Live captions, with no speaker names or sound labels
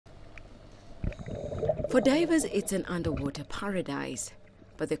For divers, it's an underwater paradise.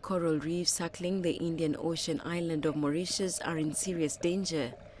 But the coral reefs circling the Indian Ocean island of Mauritius are in serious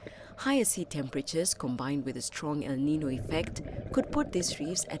danger. Higher sea temperatures combined with a strong El Nino effect could put these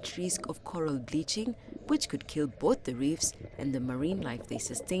reefs at risk of coral bleaching, which could kill both the reefs and the marine life they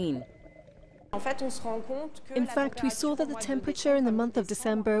sustain. In fact, we saw that the temperature in the month of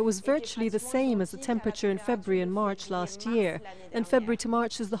December was virtually the same as the temperature in February and March last year. And February to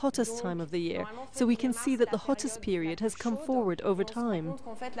March is the hottest time of the year. So we can see that the hottest period has come forward over time.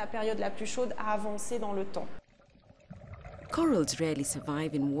 Corals rarely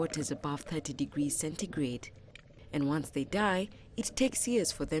survive in waters above 30 degrees centigrade. And once they die, it takes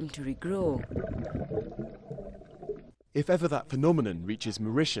years for them to regrow. If ever that phenomenon reaches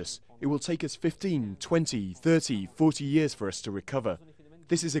Mauritius, it will take us 15, 20, 30, 40 years for us to recover.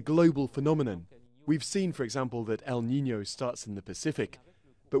 This is a global phenomenon. We've seen, for example, that El Nino starts in the Pacific,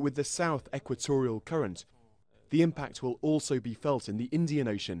 but with the south equatorial current, the impact will also be felt in the Indian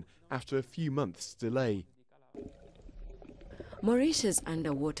Ocean after a few months' delay. Mauritius'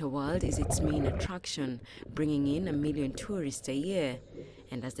 underwater world is its main attraction, bringing in 1 million tourists a year.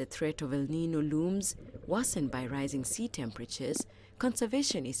 And as the threat of El Nino looms, worsened by rising sea temperatures,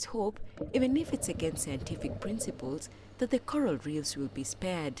 conservationists hope, even if it's against scientific principles, that the coral reefs will be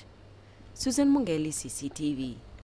spared. Susan Mungeli, CCTV.